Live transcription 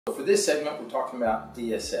So for this segment, we're talking about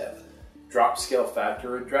DSF, drop scale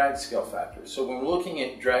factor or drag scale factor. So when we're looking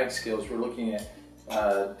at drag scales, we're looking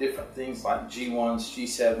at different things like G1s,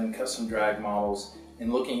 G7, custom drag models,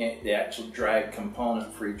 and looking at the actual drag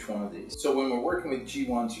component for each one of these. So when we're working with G1s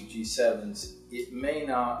or G7s, it may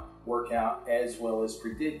not work out as well as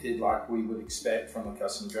predicted like we would expect from a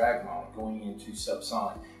custom drag model going into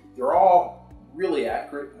subsonic. They're all really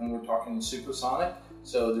accurate when we're talking supersonic,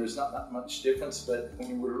 so there's not that much difference, but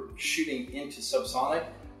when we're shooting into subsonic,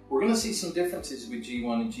 we're going to see some differences with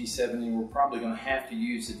G1 and G7, and we're probably going to have to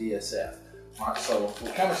use the DSF. All right, so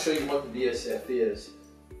we'll kind of show you what the DSF is.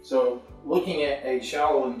 So looking at a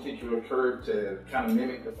shallow lenticular curve to kind of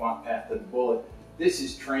mimic the flight path of the bullet, this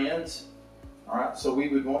is trans. All right, so we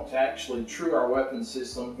would want to actually true our weapon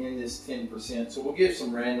system in this 10%. So we'll give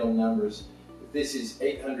some random numbers. If this is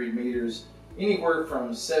 800 meters, anywhere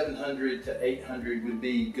from 700 to 800 would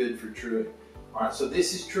be good for truing. All right, so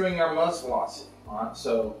this is truing our muzzle velocity. All right,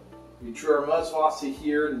 so we true our muzzle velocity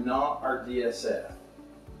here, not our DSF.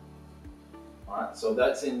 All right, so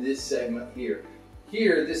that's in this segment here.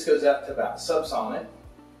 Here, this goes out to about subsonic.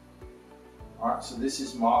 All right, so this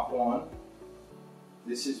is Mach 1.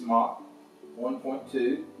 This is Mach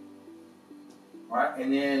 1.2. All right,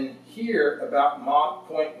 and then here, about Mach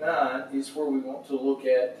 0.9 is where we want to look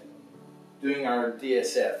at doing our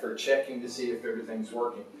DSF, or checking to see if everything's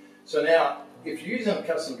working. So now, if you're using a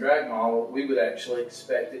custom drag model, we would actually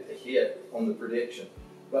expect it to hit on the prediction.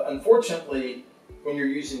 But unfortunately, when you're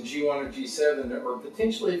using G1 or G7, or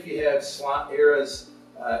potentially if you have slight errors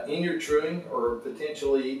in your truing, or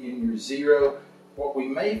potentially in your zero, what we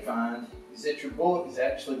may find is that your bullet is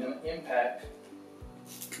actually going to impact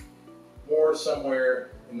more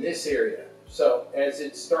somewhere in this area. So as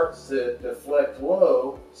it starts to deflect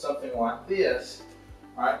low, something like this,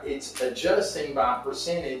 all right, it's adjusting by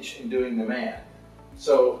percentage and doing the math.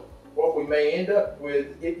 So what we may end up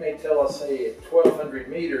with, it may tell us, say at 1200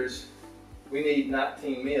 meters, we need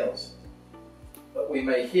 19 mils, but we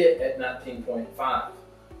may hit at 19.5. All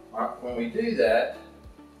right, when we do that,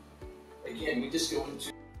 again, we just go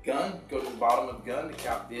into gun, go to the bottom of gun to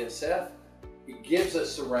Cal DSF. It gives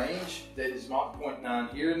us a range that is Mach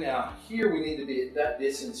 0.9 here. Now here we need to be at that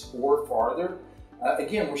distance or farther.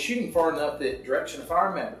 Again, we're shooting far enough that direction of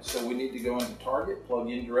fire matters. So we need to go into target, plug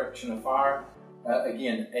in direction of fire.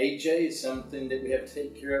 Again, AJ is something that we have to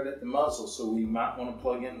take care of at the muzzle. So we might want to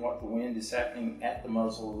plug in what the wind is happening at the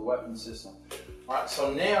muzzle of the weapon system. All right,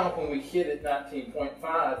 so now when we hit at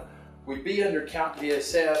 19.5, we'd be under Cal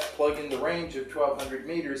DSF, plug in the range of 1200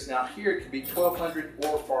 meters. Now here it could be 1200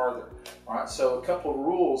 or farther. All right, so a couple of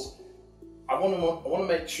rules. I want to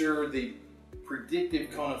make sure the predictive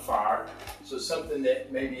cone of fire, so something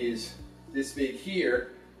that maybe is this big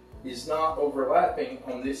here, is not overlapping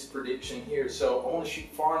on this prediction here. So I want to shoot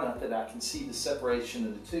far enough that I can see the separation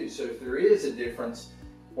of the two. So if there is a difference,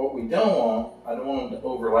 what we don't want, I don't want them to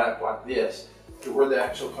overlap like this, to where the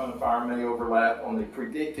actual cone of fire may overlap on the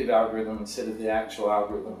predictive algorithm instead of the actual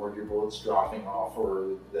algorithm where your bullet's dropping off,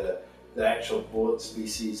 or the actual bullet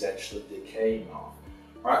species actually decaying off.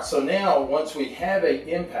 All right, so now once we have an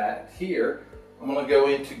impact here, I'm going to go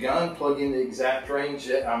into gun, plug in the exact range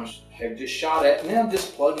that I have just shot at, and then I'm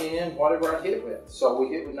just plugging in whatever I hit with. So we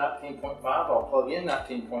hit with 19.5, I'll plug in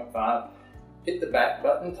 19.5, hit the back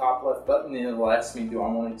button, top left button, and it'll ask me, do I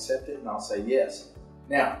want to accept it? And I'll say yes.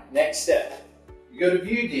 Now, next step. You go to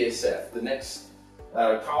View DSF, the next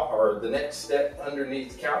step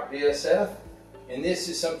underneath Cal DSF, and this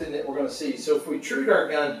is something that we're going to see. So if we trued our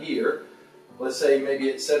gun here, let's say maybe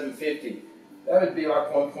at 750, that would be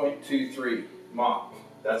like 1.23 Mach.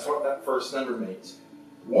 That's what that first number means.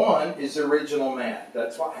 1 is the original math.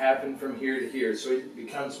 That's what happened from here to here, so it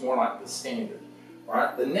becomes more like the standard. All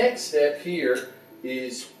right, the next step here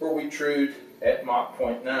is where we trued at Mach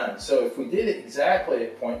 0.9. So if we did it exactly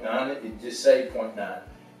at 0.9, it would just say 0.9.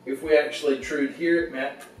 If we actually trued here, it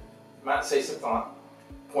might say something like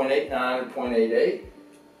 0.89 or 0.88.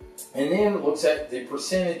 And then it looks at the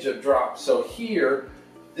percentage of drop. So here,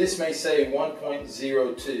 this may say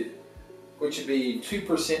 1.02, which would be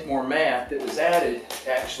 2% more math that was added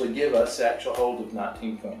to actually give us the actual hold of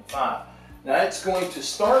 19.5. Now it's going to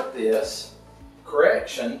start this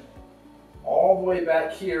correction all the way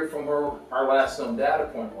back here from where our last known data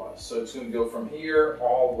point was. So it's going to go from here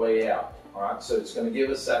all the way out. All right, so it's going to give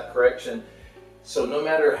us that correction. So no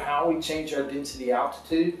matter how we change our density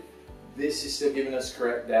altitude, this is still giving us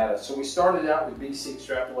correct data. So we started out with BC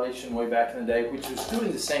extrapolation way back in the day, which was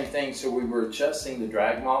doing the same thing. So we were adjusting the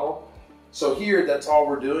drag model. So here, that's all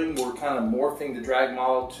we're doing. We're kind of morphing the drag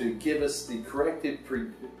model to give us the correct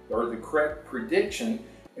prediction,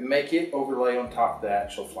 and make it overlay on top of the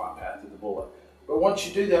actual flight path of the bullet. But once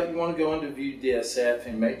you do that, you want to go into View DSF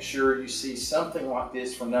and make sure you see something like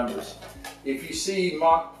this for numbers. If you see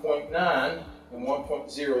Mach 0.9 and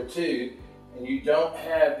 1.02 and you don't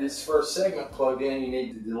have this first segment plugged in, you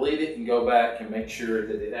need to delete it and go back and make sure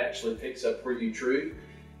that it actually picks up where you trued.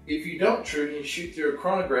 If you don't trude and you shoot through a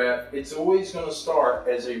chronograph, it's always going to start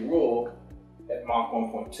as a rule at Mach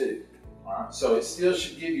 1.2. Alright, so it still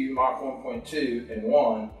should give you Mach 1.2 and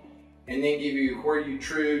 1, and then give you where you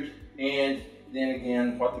trued and then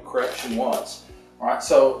again what the correction was. Alright,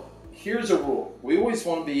 so here's a rule. We always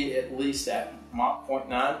want to be at least at Mach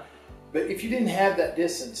 0.9, but if you didn't have that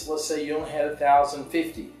distance, let's say you only had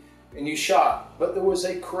 1,050 and you shot, but there was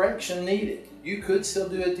a correction needed, you could still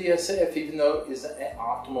do a DSF even though it isn't at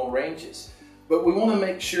optimal ranges. But we want to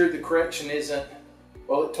make sure the correction isn't,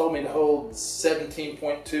 well, it told me to hold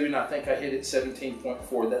 17.2 and I think I hit it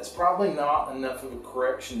 17.4. That's probably not enough of a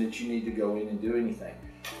correction that you need to go in and do anything.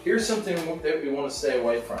 Here's something that we want to stay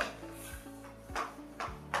away from.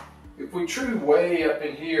 If we trude way up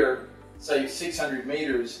in here, say 600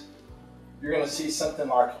 meters, you're going to see something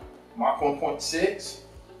like Mach 1.6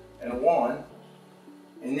 and a 1.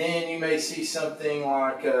 And then you may see something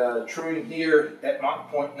like truding here at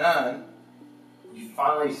Mach 0.9. You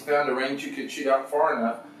finally found a range you could shoot out far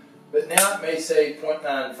enough, but now it may say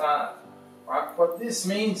 0.95. Right? What this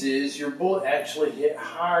means is your bullet actually hit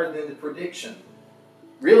higher than the prediction.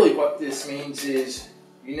 Really what this means is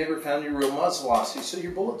you never found your real muzzle velocity, so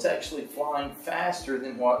your bullet's actually flying faster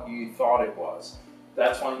than what you thought it was.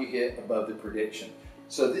 That's why you hit above the prediction.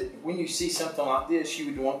 So when you see something like this, you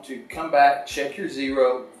would want to come back, check your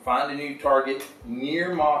zero, find a new target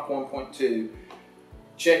near Mach 1.2,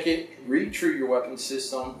 check it, retrue your weapon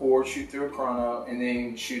system, or shoot through a chrono, and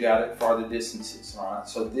then shoot out at farther distances. All right,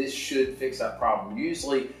 so this should fix that problem.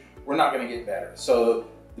 Usually, we're not going to get better. So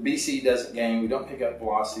the BC doesn't gain. We don't pick up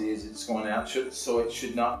velocity as it's going out, so it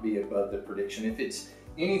should not be above the prediction. If it's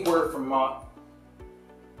anywhere from Mach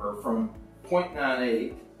or from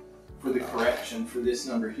 0.98 for the correction for this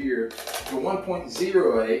number here to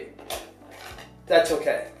 1.08, that's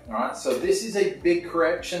okay. All right, so this is a big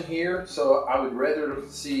correction here, so I would rather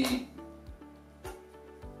see,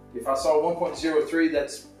 if I saw 1.03,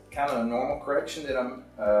 that's kind of a normal correction that I'm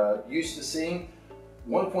used to seeing.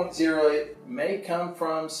 1.08 may come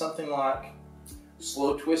from something like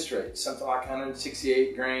slow twist rate, something like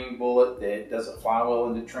 168 grain bullet that doesn't fly well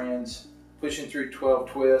into trends, pushing through 12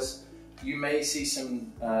 twists. You may see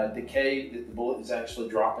some decay that the bullet is actually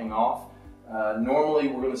dropping off. Normally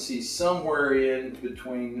we're going to see somewhere in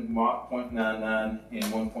between Mach 0.99 and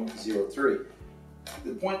 1.03.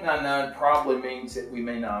 The 0.99 probably means that we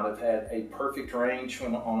may not have had a perfect range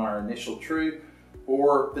on our initial trude,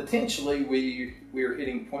 or potentially we were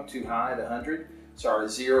hitting 0.2 high at 100, so our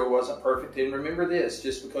zero wasn't perfect. And remember this,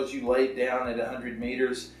 just because you laid down at 100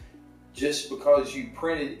 meters, just because you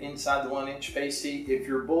printed inside the 1-inch facey, if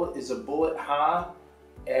your bullet is a bullet high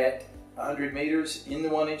at 100 meters in the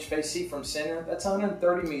 1-inch facey from center, that's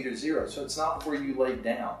 130 meters zero. So it's not where you laid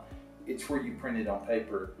down, it's where you printed on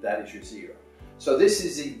paper. That is your zero. So this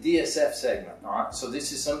is a DSF segment, all right? So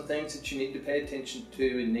this is some things that you need to pay attention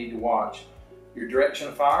to and need to watch. Your direction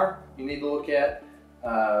of fire, you need to look at,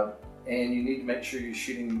 and you need to make sure you're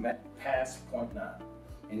shooting past 0.9.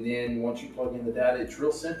 And then once you plug in the data, it's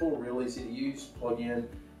real simple, real easy to use. Plug in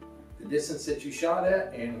the distance that you shot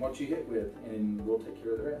at and what you hit with, and we'll take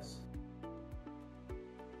care of the rest.